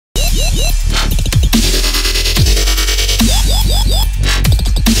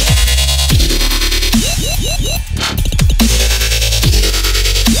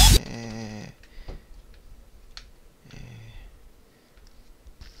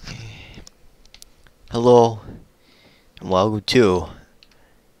Hello, and welcome to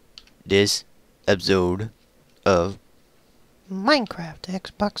this episode of Minecraft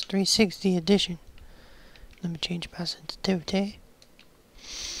Xbox 360 Edition. Let me change my sensitivity.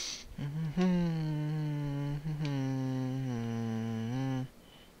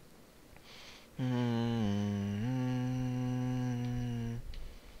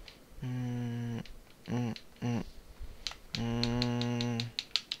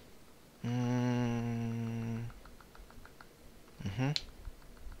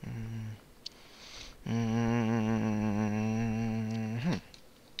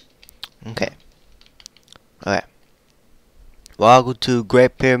 Okay. Alright. Welcome to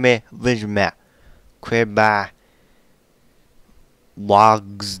Great Pyramid Vision Map. Created by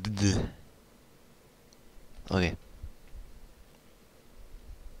Wogsd. Okay.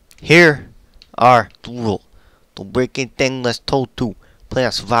 Here are the rules. Don't break anything unless told to. Play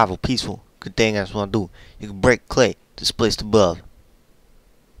on survival, peaceful. Good thing I just want to do. You can break clay, displaced above.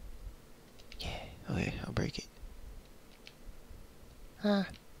 Yeah, okay, I'll break it.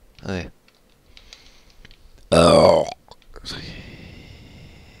 Okay. Oh.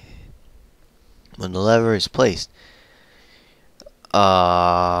 When the lever is placed,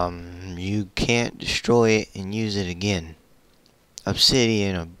 you can't destroy it and use it again.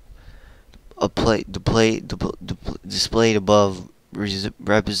 Obsidian, displayed above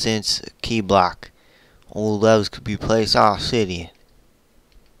represents a key block. All levels could be placed on obsidian.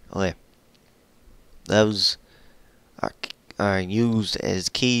 Okay. Levels are used as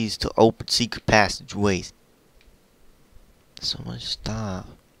keys to open secret passageways. So much stuff.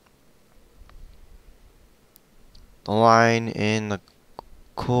 The line in the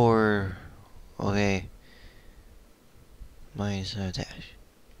core. Okay. Minus dash.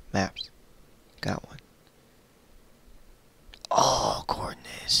 Maps. Got one. Oh,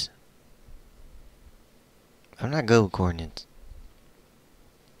 coordinates. I'm not good with coordinates.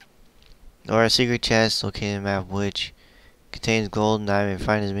 There are a secret chest located in the map which contains gold and diamond.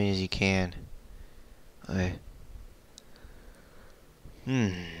 Find as many as you can. Okay.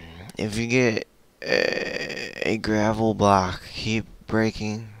 If you get a gravel block, keep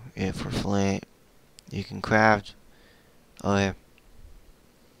breaking it for flint. You can craft. Okay.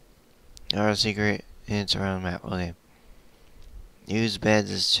 There are secret hints around the map. Okay. Use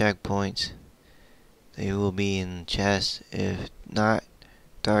beds as checkpoints. They will be in the chest. If not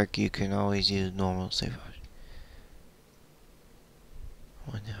dark, you can always use normal safe house.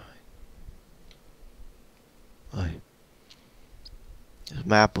 What now? Okay. This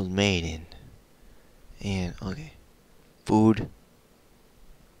map was made in. And, okay. Food.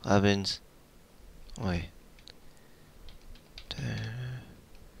 Weapons. Okay.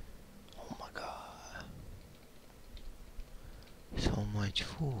 Oh my god. So much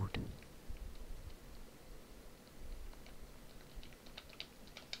food.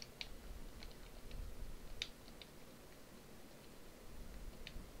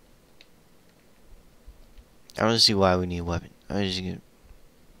 I don't see why we need a weapon. I'm just gonna.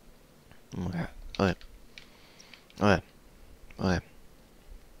 Oh my god. Okay. Okay. Okay.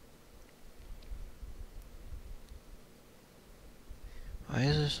 Why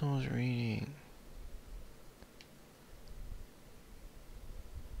is there so much reading?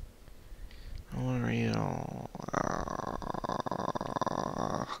 I want to read it all.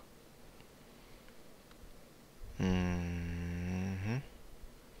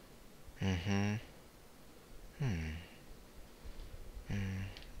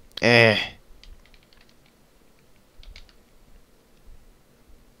 Eh.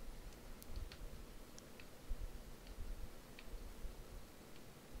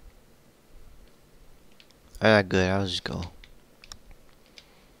 Alright, good. I'll just go.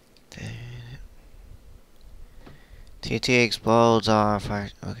 TNT explodes on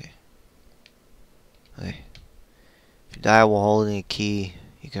fire. Okay. Okay. If you die while holding a key,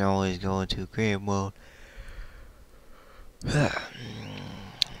 you can always go into creative mode. The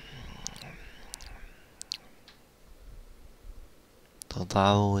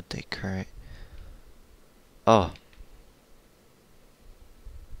lava with the current. Oh.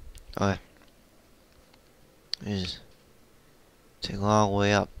 Okay. Just take a long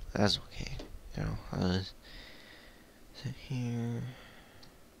way up. That's okay. You know, I'll just sit here.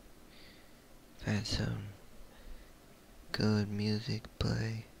 Had some good music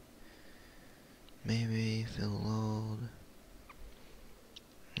play. Maybe feel load.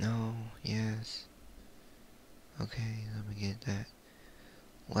 No, yes. Okay, let me get that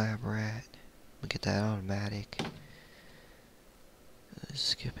lab rat. Let me get that automatic. Let's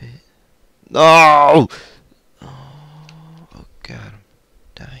skip it. No! Oh god, I'm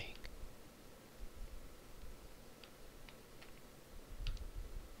dying.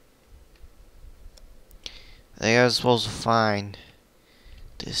 I think I was supposed to find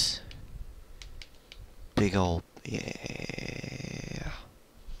this big old, yeah.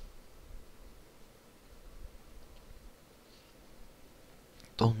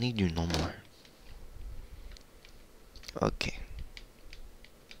 Don't need you no more. Okay.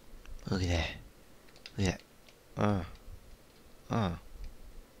 Look at that. Look at that.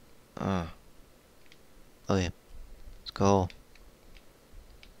 Uh. Okay. Let's go.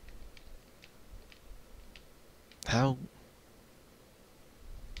 How?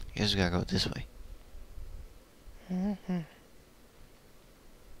 Guess we gotta go this way.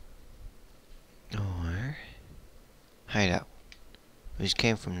 Or hideout. We just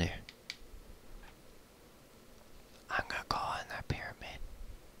came from there. I'm gonna go on that pyramid.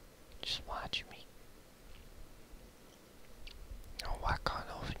 Just watch me. I'll walk on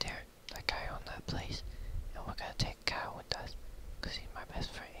over there, that guy on that place, and we're gonna take Kyle with us, cause he's my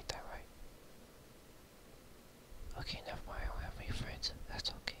best friend, ain't that right? Okay, never mind, I don't have any friends.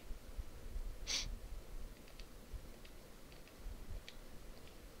 That's okay.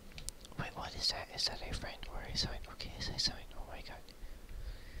 Wait, what is that? Is that a friend or a sign? Okay, it's a sign. Oh my god.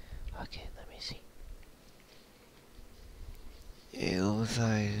 Okay, let me see. It looks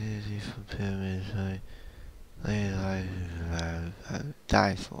like it's from pyramids,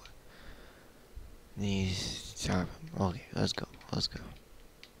 die for. These sharp. Okay, let's go. Let's go.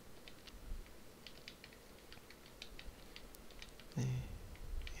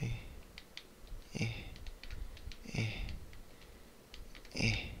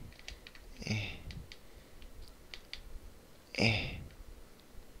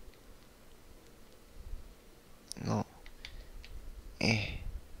 No.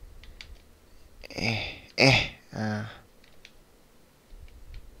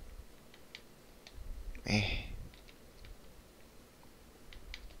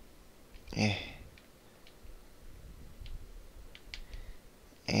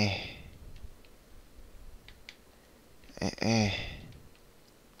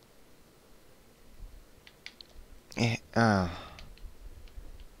 Uh.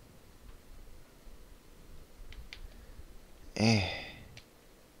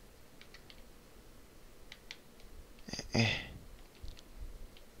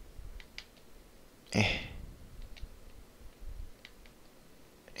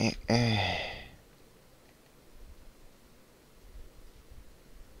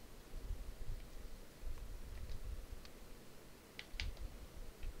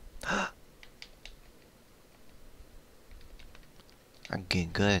 I'm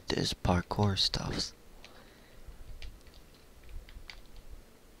getting good at this parkour stuff.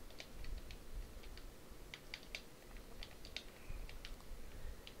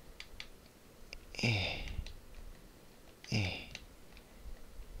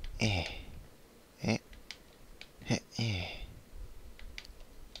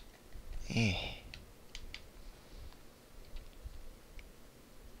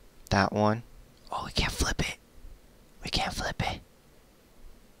 That one. Oh, we can't flip it. We can't flip it.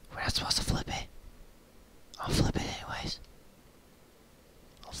 We're not supposed to flip it. I'll flip it anyways.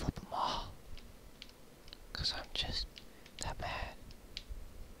 I'll flip them all. Cause I'm just that mad.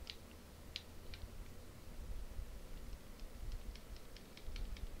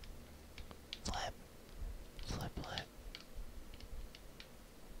 Flip. Flip, flip.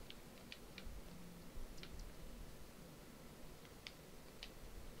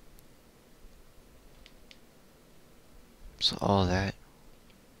 So all that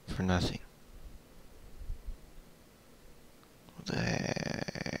for nothing. What the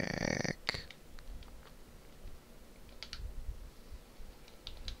heck?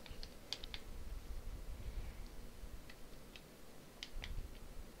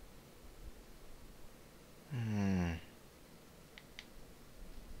 Hmm.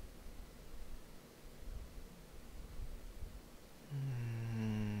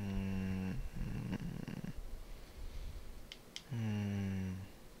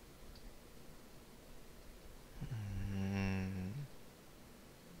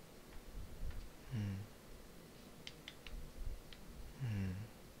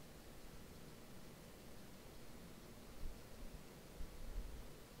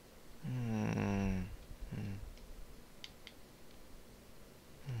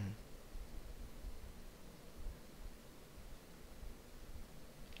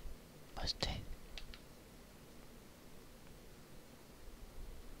 What's that?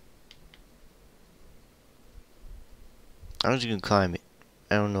 I'm just gonna climb it.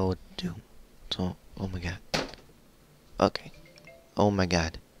 I don't know what to do. So, oh my god. Okay. Oh my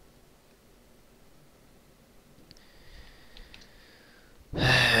god.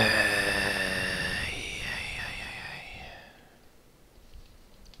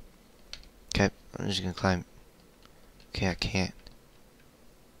 just gonna climb. Okay, I can't.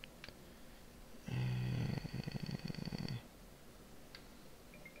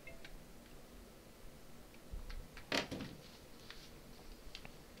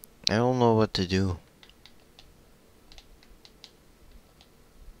 I don't know what to do.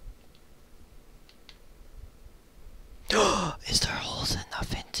 Is there holes in the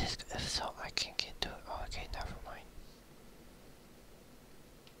fences? If so, I can't get to it. Oh, okay, never mind.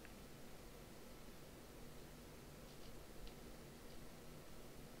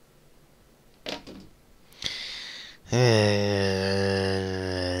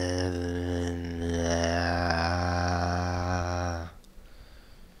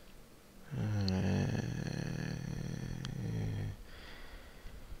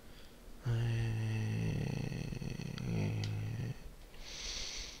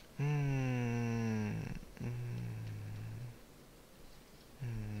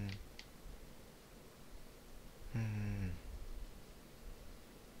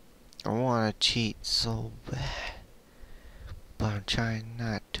 I wanna cheat so bad, but I'm trying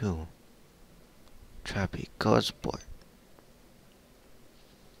not to. Try to be a good sport.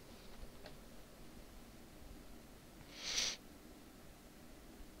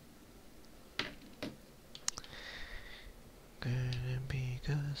 Gonna be a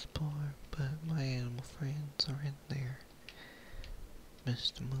good sport, but my animal friends are in there.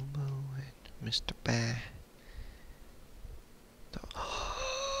 Mr. Moo Moo and Mr. Bear.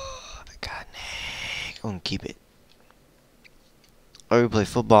 I got an egg. I'm gonna keep it. Oh, we play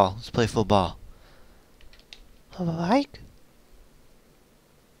football. Let's play football. Like?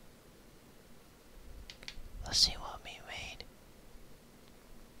 Let's see what we made.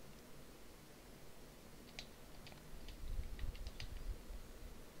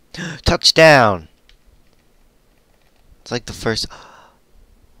 Touchdown! It's like the first.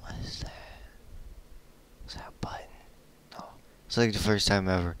 What is that? Is that a button? No. It's like the first time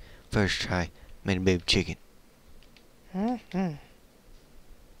ever. First try. Made a baby chicken. Mm-hmm.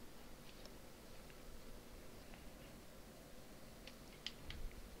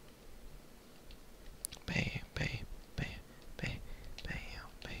 Bam, bam, bam, bam, bam, bam,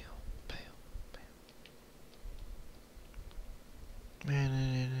 bam, bam.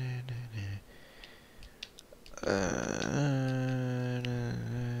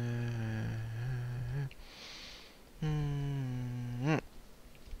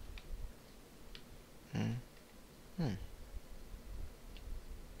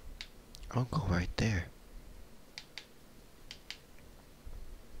 I'll go right there.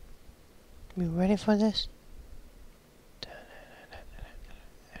 You ready for this?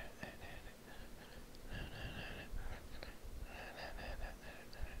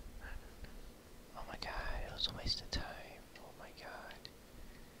 Oh my god, it was a waste of time. Oh my god.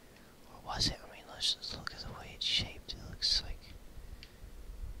 Or was it? I mean, let's just look at the way it's shaped. It looks like...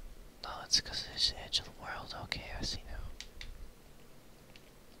 No, it's because it's the edge of the world. Okay, I see now.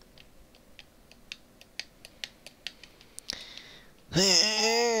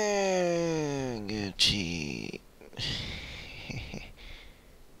 Good cheat.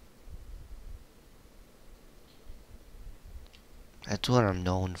 That's what I'm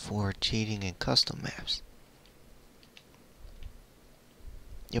known for, cheating in custom maps.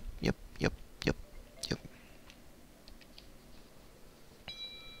 Yep, yep, yep, yep, yep.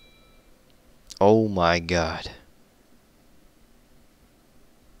 Oh my god.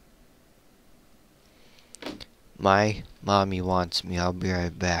 My mommy wants me. I'll be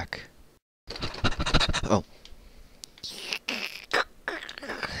right back. Oh.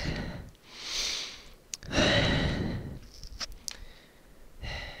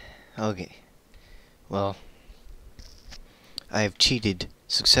 Okay. Well, I have cheated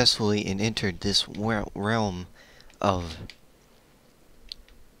successfully and entered this realm of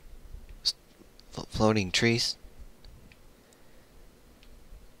floating trees.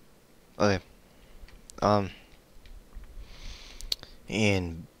 Okay.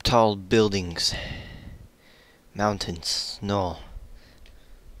 And tall buildings, mountains, snow,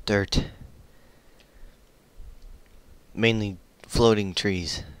 dirt, mainly floating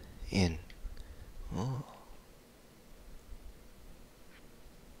trees, and oh.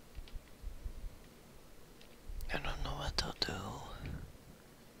 I don't know what to do.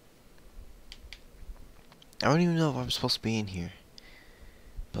 I don't even know if I'm supposed to be in here,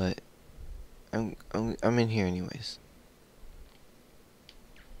 but I'm in here anyways.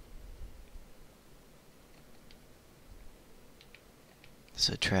 It's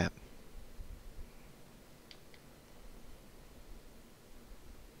a trap.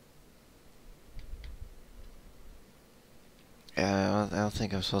 I don't think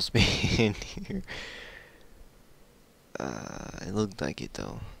think I'm supposed to be in here. It looked like it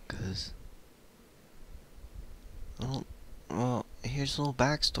though, cause well, here's a little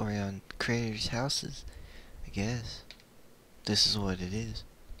backstory on creators' houses. I guess this is what it is.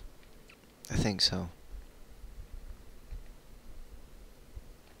 I think so.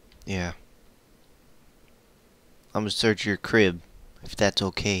 Yeah. I'm gonna search your crib, if that's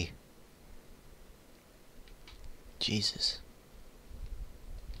okay. Jesus.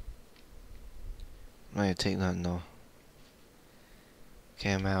 I'm not gonna take nothing though.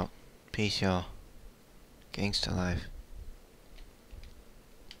 Okay, I'm out. Peace, y'all. Gangsta life.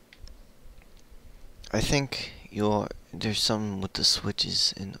 I think there's something with the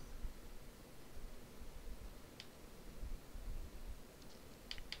switches and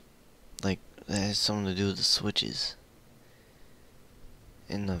like that has something to do with the switches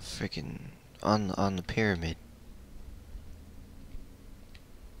in the freaking on the pyramid.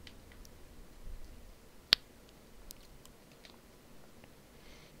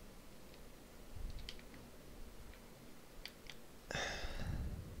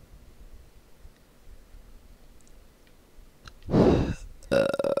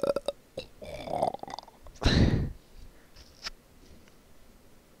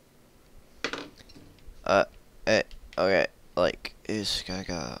 Uh, okay, like, it's gotta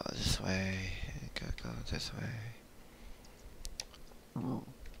go this way, gotta go this way.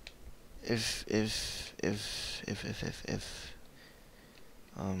 If,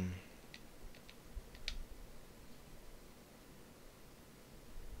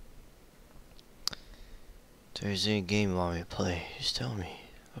 there's any game you want me to play, just tell me.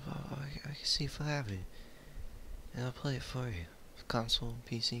 I can see if I have it, and I'll play it for you. Console,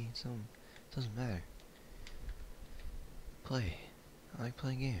 PC, something, doesn't matter. Play. I like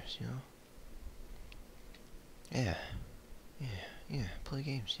playing games, you know? Yeah, play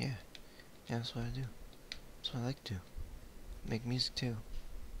games, yeah. Yeah, that's what I do. That's what I like to do. Make music too.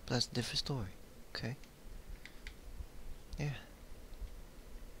 But that's a different story, okay? Yeah.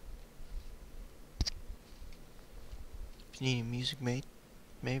 If you need music made,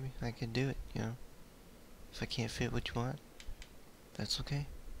 maybe I can do it, you know? If I can't fit what you want, that's okay.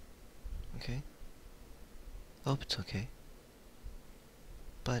 Okay? I hope it's okay.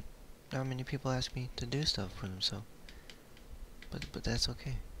 But not many people ask me to do stuff for themselves. But that's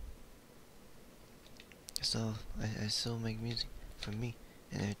okay. So I still make music for me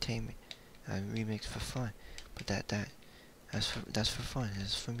and entertainment. I remix for fun. But that's for fun.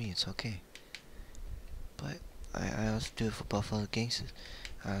 That's for me. It's okay. But I also do it for Buffalo Gangsters.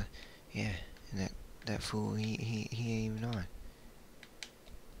 Yeah, and that fool he ain't even on.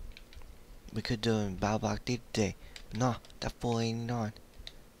 We could do it in Battle Block D today. But no, that fool ain't even on.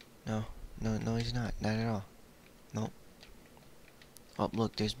 No, he's not. Not at all. Nope. Oh,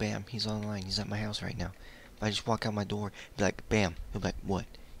 look, there's Bam. He's online. He's at my house right now. If I just walk out my door, be like, Bam. He'll be like, what?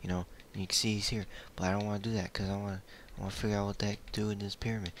 You know? And you can see he's here. But I don't want to do that because I want to figure out what the heck to do in this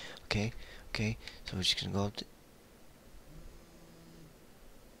pyramid. Okay? Okay? So we're just going to go up to...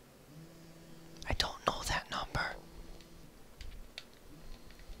 I don't know that number.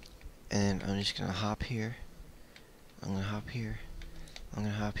 And I'm just going to hop here. I'm going to hop here. I'm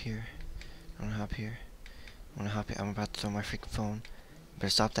going to hop here. I'm going to hop here. I'm going to hop here. I'm about to throw my freaking phone. Better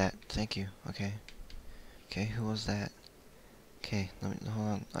stop that. Thank you. Okay. Okay, who was that? Okay, hold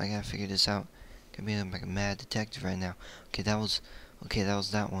on. I gotta figure this out. Gonna be like a mad detective right now. Okay, that was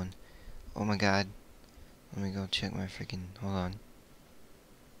that one. Oh my god. Let me go check my freaking. Hold on.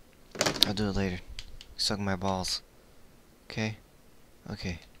 I'll do it later. Suck my balls. Okay.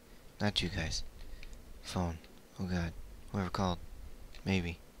 Okay. Not you guys. Phone. Oh god. Whoever called.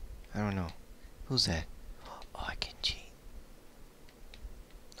 Maybe. I don't know. Who's that? Oh, I can cheat.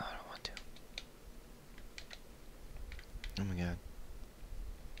 No, I don't want to. Oh my god.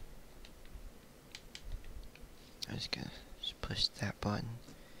 I'm just gonna push that button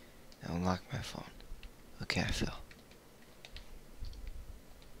and unlock my phone. Okay, I fell.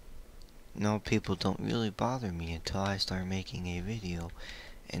 No, people don't really bother me until I start making a video,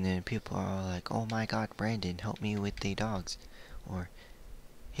 and then people are like, oh my god, Brandon, help me with the dogs, or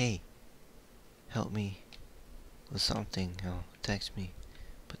hey, help me with something, text me,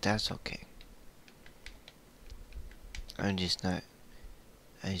 but that's okay. I'm just not,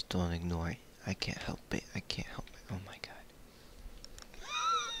 I just don't ignore it. I can't help it. I can't help it. Oh my god.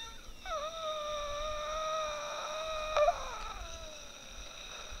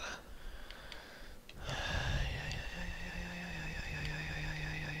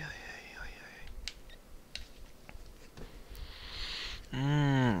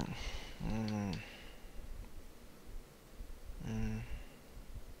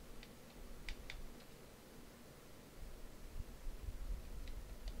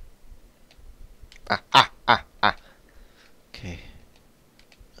 Okay.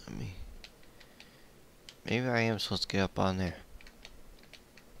 Maybe I am supposed to get up on there.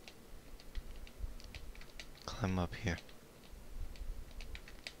 Climb up here.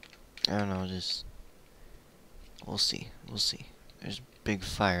 I don't know, just... We'll see. We'll see. There's a big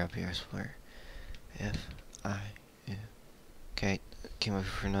fire up here, I swear. F-I-U. Okay, came up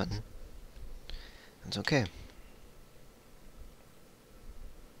here for nothing. That's okay.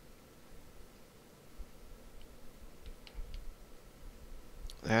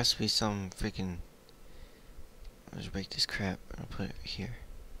 There has to be some freaking... Let's break this crap. I'll put it here.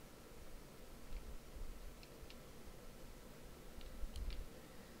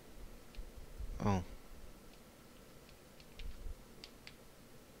 Oh.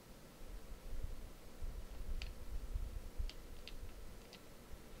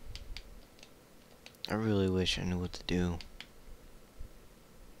 I really wish I knew what to do.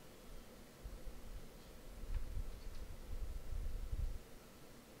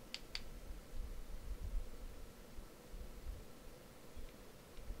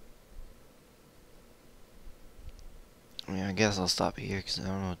 I mean, I guess I'll stop here because I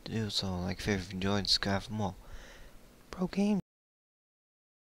don't know what to do. So, like, if you enjoyed, subscribe for more. Pro Games.